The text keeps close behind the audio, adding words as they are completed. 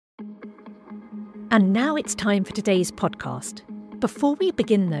And now it's time for today's podcast. Before we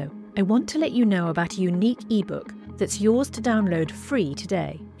begin though, I want to let you know about a unique ebook that's yours to download free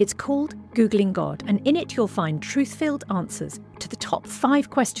today. It's called Googling God, and in it you'll find truth-filled answers to the top 5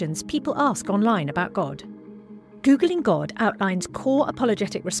 questions people ask online about God. Googling God outlines core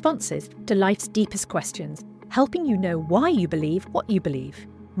apologetic responses to life's deepest questions, helping you know why you believe what you believe.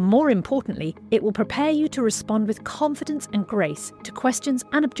 More importantly, it will prepare you to respond with confidence and grace to questions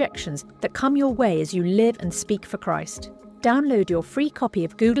and objections that come your way as you live and speak for Christ. Download your free copy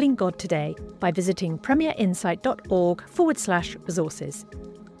of Googling God today by visiting premierinsight.org/resources.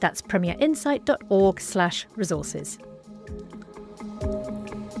 That's premierinsight.org/resources.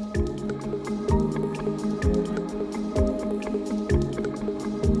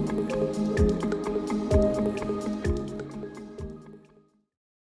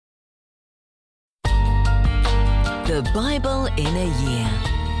 The Bible in a Year,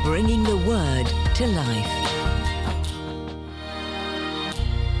 bringing the Word to life.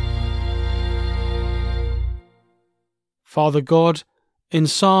 Father God, in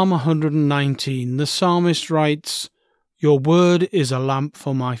Psalm 119, the psalmist writes, "Your word is a lamp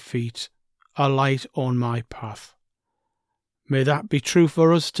for my feet, a light on my path." May that be true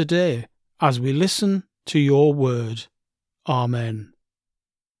for us today as we listen to your word. Amen.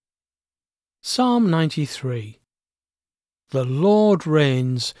 Psalm 93. The Lord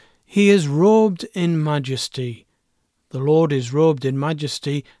reigns, he is robed in majesty. The Lord is robed in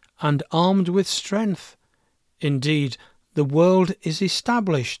majesty and armed with strength. Indeed, the world is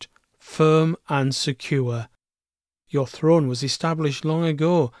established, firm and secure. Your throne was established long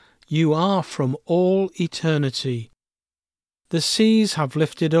ago. You are from all eternity. The seas have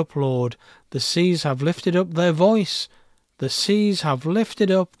lifted up, Lord. The seas have lifted up their voice. The seas have lifted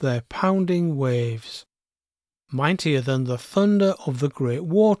up their pounding waves. Mightier than the thunder of the great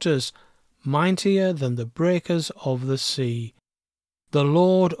waters, mightier than the breakers of the sea. The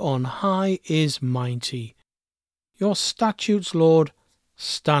Lord on high is mighty. Your statutes, Lord,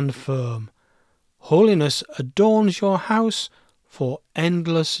 stand firm. Holiness adorns your house for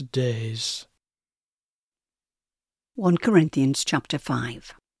endless days. 1 Corinthians chapter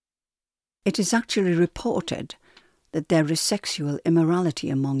 5. It is actually reported that there is sexual immorality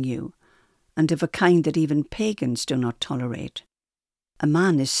among you, and of a kind that even pagans do not tolerate. A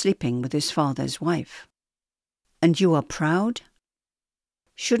man is sleeping with his father's wife. And you are proud?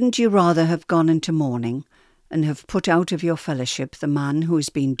 Shouldn't you rather have gone into mourning and have put out of your fellowship the man who has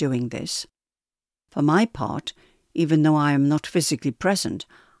been doing this? For my part, even though I am not physically present,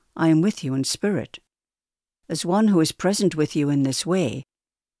 I am with you in spirit. As one who is present with you in this way,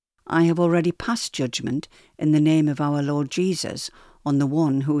 I have already passed judgment in the name of our Lord Jesus on the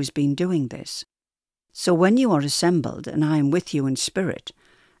one who has been doing this. So when you are assembled, and I am with you in spirit,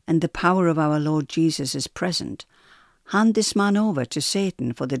 and the power of our Lord Jesus is present, hand this man over to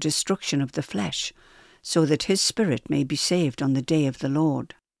Satan for the destruction of the flesh, so that his spirit may be saved on the day of the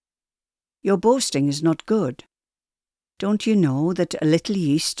Lord. Your boasting is not good. Don't you know that a little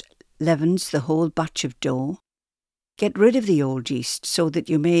yeast leavens the whole batch of dough? Get rid of the old yeast so that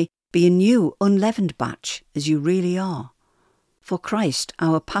you may be a new, unleavened batch, as you really are. For Christ,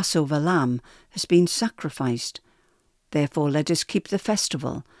 our Passover lamb, has been sacrificed. Therefore let us keep the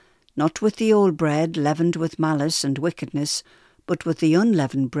festival, not with the old bread leavened with malice and wickedness, but with the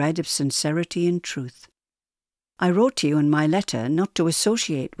unleavened bread of sincerity and truth. I wrote to you in my letter not to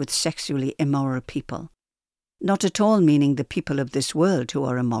associate with sexually immoral people, not at all meaning the people of this world who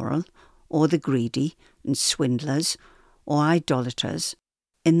are immoral, or the greedy and swindlers, or idolaters.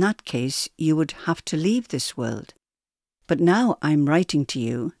 In that case, you would have to leave this world. But now I am writing to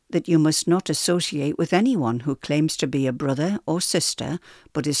you that you must not associate with anyone who claims to be a brother or sister,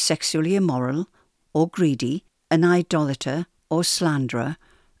 but is sexually immoral, or greedy, an idolater, or slanderer,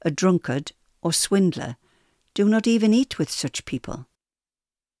 a drunkard, or swindler. Do not even eat with such people.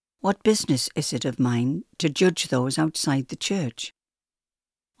 What business is it of mine to judge those outside the church?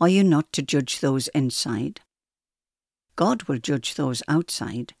 Are you not to judge those inside? God will judge those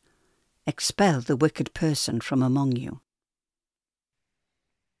outside. Expel the wicked person from among you.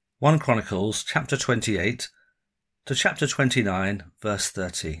 1 Chronicles chapter 28 to chapter 29 verse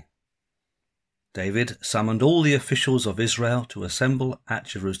 30. David summoned all the officials of Israel to assemble at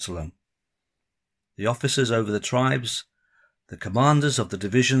Jerusalem. The officers over the tribes, the commanders of the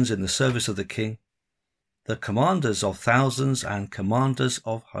divisions in the service of the king, the commanders of thousands and commanders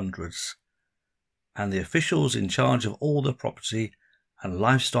of hundreds, and the officials in charge of all the property and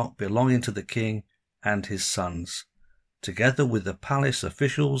livestock belonging to the king and his sons, together with the palace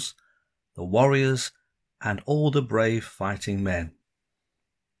officials, the warriors, and all the brave fighting men.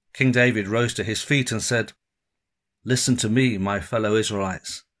 King David rose to his feet and said, "Listen to me, my fellow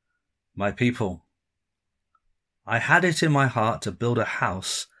Israelites, my people. I had it in my heart to build a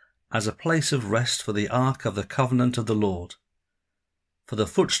house as a place of rest for the ark of the covenant of the Lord, for the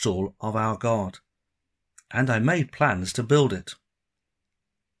footstool of our God, and I made plans to build it.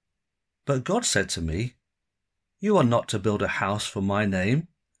 But God said to me, 'You are not to build a house for my name,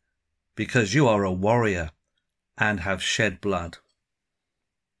 because you are a warrior and have shed blood.'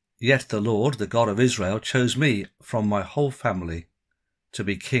 Yet the Lord, the God of Israel, chose me from my whole family to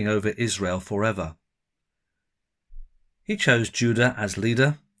be king over Israel forever. He chose Judah as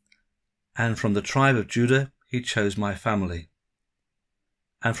leader, and from the tribe of Judah he chose my family.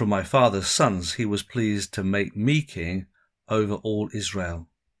 And from my father's sons he was pleased to make me king over all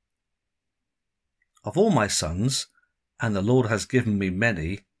Israel. Of all my sons, and the Lord has given me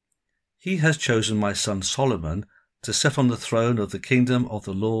many, he has chosen my son Solomon to sit on the throne of the kingdom of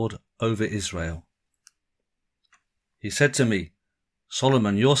the Lord over Israel. He said to me,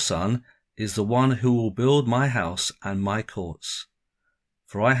 'Solomon your son is the one who will build my house and my courts,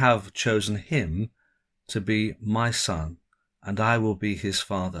 for I have chosen him to be my son, and I will be his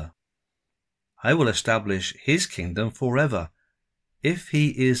father. I will establish his kingdom forever, if he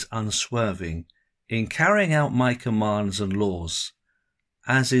is unswerving in carrying out my commands and laws,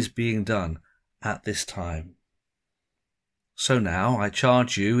 as is being done at this time.' So now I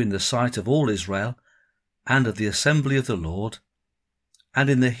charge you in the sight of all Israel and of the assembly of the Lord, and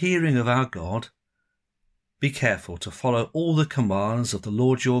in the hearing of our God, be careful to follow all the commands of the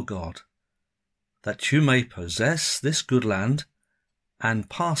Lord your God, that you may possess this good land and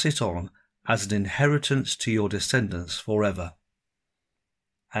pass it on as an inheritance to your descendants forever.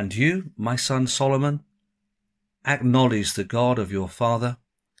 And you, my son Solomon, acknowledge the God of your father,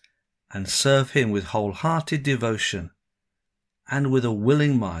 and serve him with wholehearted devotion and with a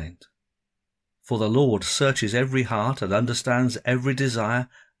willing mind. For the Lord searches every heart and understands every desire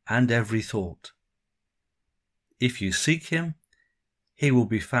and every thought. If you seek him, he will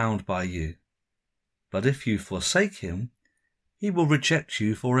be found by you. But if you forsake him, he will reject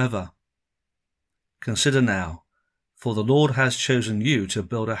you forever. Consider now, for the Lord has chosen you to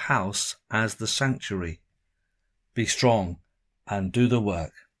build a house as the sanctuary. Be strong and do the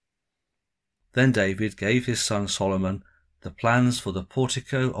work." Then David gave his son Solomon the plans for the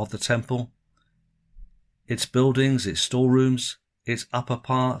portico of the temple, its buildings, its storerooms, its upper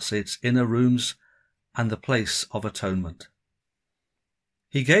parts, its inner rooms, and the place of atonement.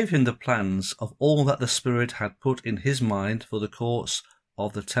 He gave him the plans of all that the Spirit had put in his mind for the courts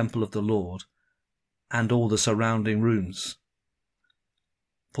of the temple of the Lord, and all the surrounding rooms,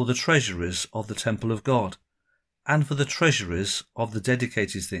 for the treasuries of the temple of God, and for the treasuries of the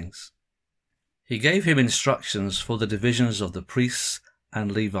dedicated things. He gave him instructions for the divisions of the priests and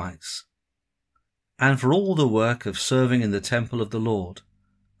Levites, and for all the work of serving in the temple of the Lord,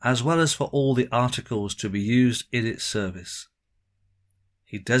 as well as for all the articles to be used in its service.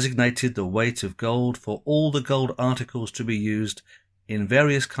 He designated the weight of gold for all the gold articles to be used in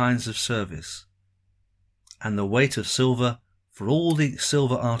various kinds of service, and the weight of silver for all the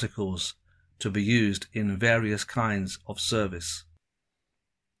silver articles to be used in various kinds of service,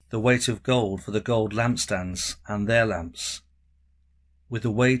 the weight of gold for the gold lampstands and their lamps, with the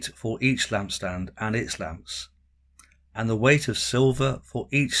weight for each lampstand and its lamps, and the weight of silver for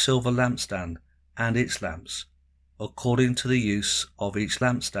each silver lampstand and its lamps, according to the use of each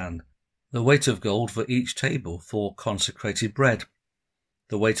lampstand, the weight of gold for each table for consecrated bread,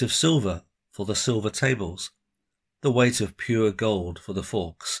 the weight of silver for the silver tables, the weight of pure gold for the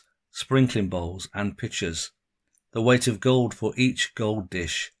forks, sprinkling bowls and pitchers, the weight of gold for each gold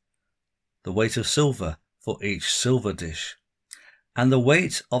dish, the weight of silver for each silver dish, and the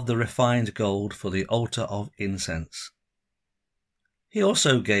weight of the refined gold for the altar of incense. He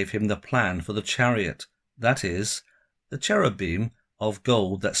also gave him the plan for the chariot, that is, the cherubim of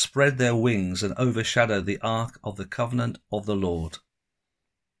gold that spread their wings and overshadowed the ark of the covenant of the Lord.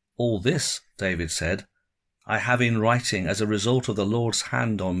 "All this," David said, "I have in writing as a result of the Lord's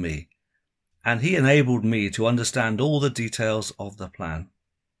hand on me," and he enabled me to understand all the details of the plan.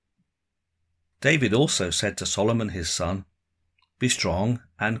 David also said to Solomon his son, "Be strong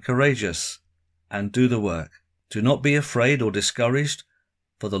and courageous, and do the work. Do not be afraid or discouraged,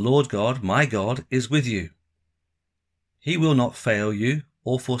 for the Lord God, my God, is with you. He will not fail you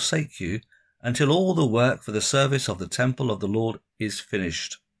or forsake you until all the work for the service of the temple of the Lord is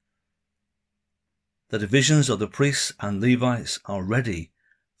finished. The divisions of the priests and Levites are ready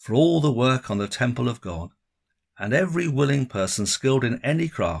for all the work on the temple of God, and every willing person skilled in any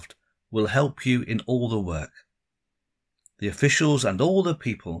craft will help you in all the work. The officials and all the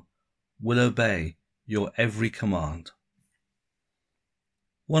people will obey your every command.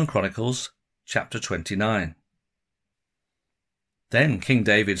 1 Chronicles chapter 29. Then King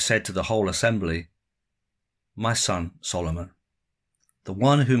David said to the whole assembly, My son Solomon, the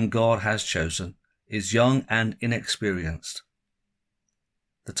one whom God has chosen, is young and inexperienced.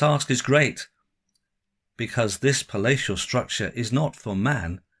 The task is great, because this palatial structure is not for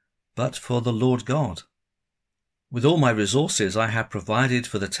man, but for the Lord God. With all my resources I have provided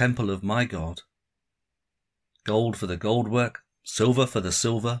for the temple of my God. Gold for the gold work, silver for the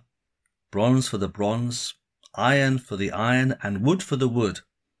silver, bronze for the bronze, iron for the iron, and wood for the wood,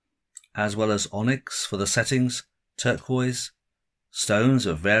 as well as onyx for the settings, turquoise, stones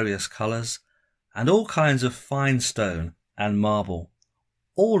of various colours, and all kinds of fine stone and marble,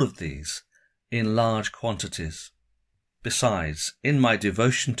 all of these in large quantities. Besides, in my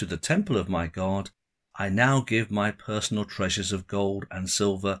devotion to the temple of my God, I now give my personal treasures of gold and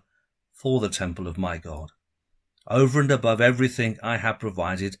silver for the temple of my God, over and above everything I have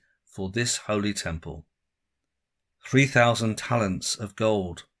provided for this holy temple. 3,000 talents of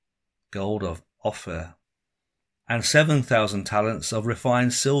gold, gold of Ophir, and 7,000 talents of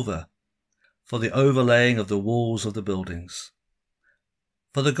refined silver, for the overlaying of the walls of the buildings,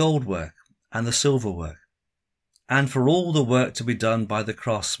 for the gold work and the silver work, and for all the work to be done by the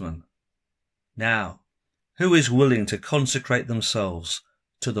craftsmen. Now, who is willing to consecrate themselves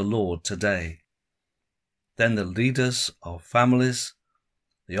to the Lord today? Then the leaders of families,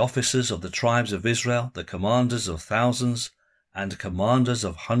 the officers of the tribes of Israel, the commanders of thousands and commanders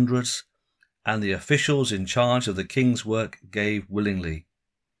of hundreds, and the officials in charge of the king's work gave willingly.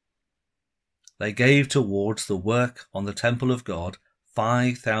 They gave towards the work on the temple of God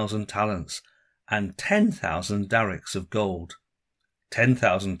 5,000 talents and 10,000 darics of gold,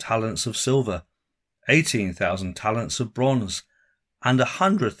 10,000 talents of silver, 18,000 talents of bronze, and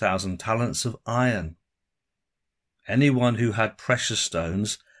 100,000 talents of iron. Anyone who had precious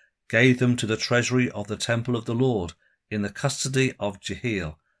stones gave them to the treasury of the temple of the Lord in the custody of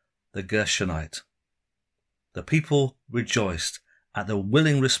Jehiel the Gershonite. The people rejoiced at the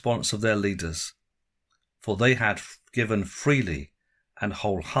willing response of their leaders, for they had given freely and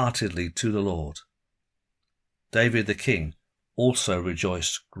wholeheartedly to the Lord. David the king also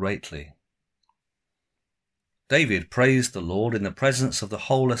rejoiced greatly. David praised the Lord in the presence of the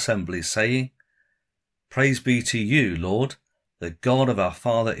whole assembly, saying, Praise be to you, Lord, the God of our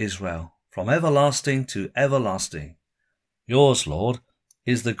father Israel, from everlasting to everlasting. Yours, Lord,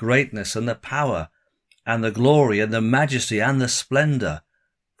 is the greatness and the power and the glory and the majesty and the splendour,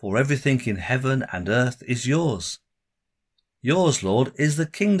 for everything in heaven and earth is yours. Yours, Lord, is the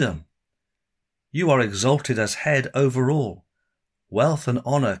kingdom. You are exalted as head over all. Wealth and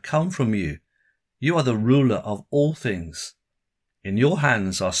honour come from you. You are the ruler of all things. In your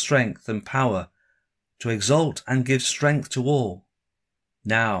hands are strength and power, to exalt and give strength to all.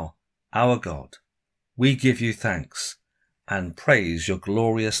 Now, our God, we give you thanks and praise your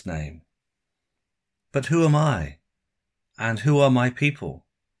glorious name. But who am I, and who are my people,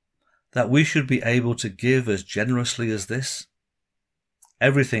 that we should be able to give as generously as this?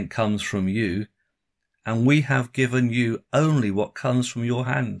 Everything comes from you, and we have given you only what comes from your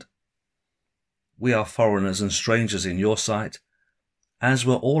hand. We are foreigners and strangers in your sight, as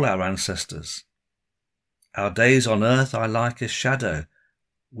were all our ancestors. Our days on earth are like a shadow,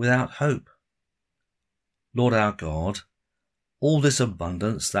 without hope. Lord our God, all this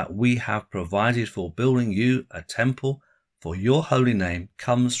abundance that we have provided for building you a temple for your holy name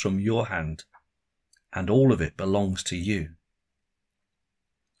comes from your hand, and all of it belongs to you.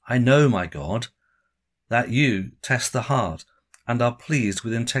 I know, my God, that you test the heart and are pleased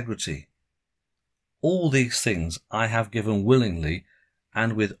with integrity. All these things I have given willingly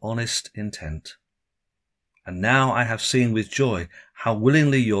and with honest intent. And now I have seen with joy how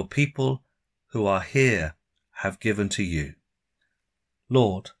willingly your people who are here have given to you.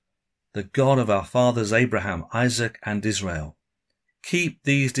 Lord, the God of our fathers Abraham, Isaac, and Israel, keep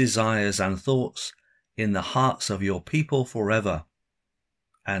these desires and thoughts in the hearts of your people forever,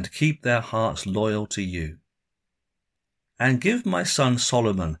 and keep their hearts loyal to you. And give my son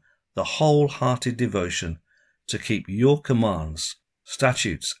Solomon the whole-hearted devotion to keep your commands,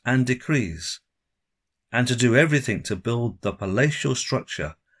 statutes, and decrees, and to do everything to build the palatial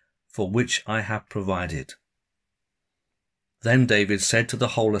structure for which I have provided. Then David said to the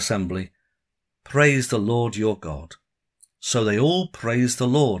whole assembly, Praise the Lord your God. So they all praised the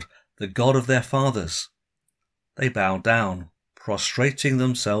Lord, the God of their fathers. They bowed down, prostrating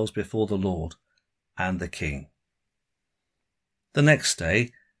themselves before the Lord and the king. The next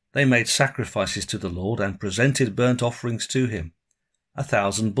day they made sacrifices to the Lord and presented burnt offerings to him,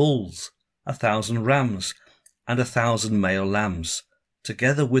 1,000 bulls, 1,000 rams, and 1,000 male lambs,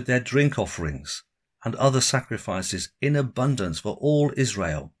 together with their drink offerings, and other sacrifices in abundance for all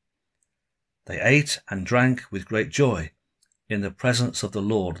Israel. They ate and drank with great joy in the presence of the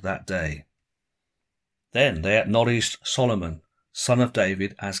Lord that day. Then they acknowledged Solomon, son of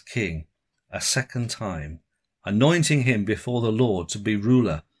David, as king a second time, anointing him before the Lord to be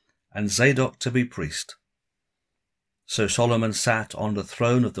ruler and Zadok to be priest. So Solomon sat on the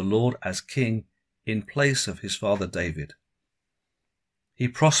throne of the Lord as king in place of his father David. He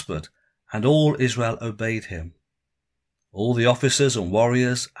prospered, and all Israel obeyed him. All the officers and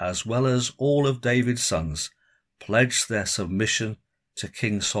warriors, as well as all of David's sons, pledged their submission to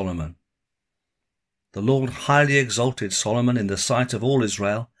King Solomon. The Lord highly exalted Solomon in the sight of all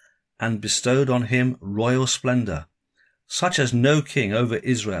Israel, and bestowed on him royal splendor, such as no king over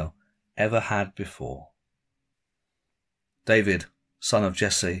Israel ever had before. David, son of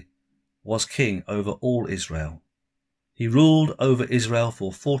Jesse, was king over all Israel. He ruled over Israel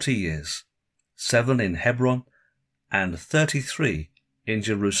for 40 years, 7 in Hebron and 33 in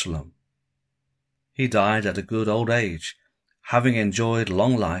Jerusalem. He died at a good old age, having enjoyed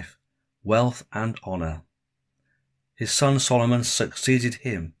long life, wealth and honor. His son Solomon succeeded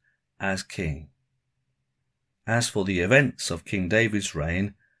him as king. As for the events of King David's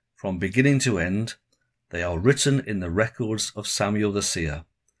reign, from beginning to end, they are written in the records of Samuel the seer,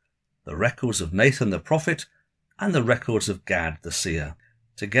 the records of Nathan the prophet, and the records of Gad the seer,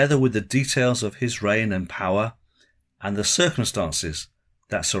 together with the details of his reign and power, and the circumstances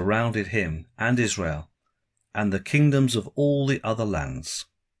that surrounded him and Israel, and the kingdoms of all the other lands.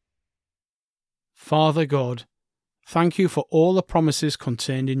 Father God, thank you for all the promises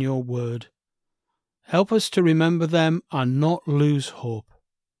contained in your word. Help us to remember them and not lose hope.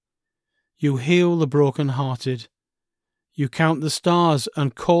 You heal the broken-hearted. You count the stars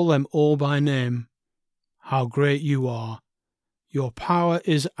and call them all by name. How great you are! Your power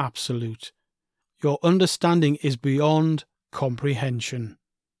is absolute. Your understanding is beyond comprehension.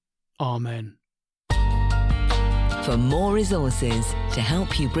 Amen. For more resources to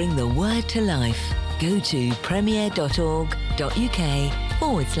help you bring the word to life, go to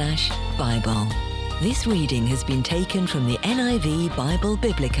premier.org.uk/Bible. This reading has been taken from the NIV Bible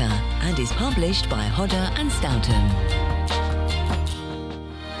Biblica and is published by Hodder and Stoughton.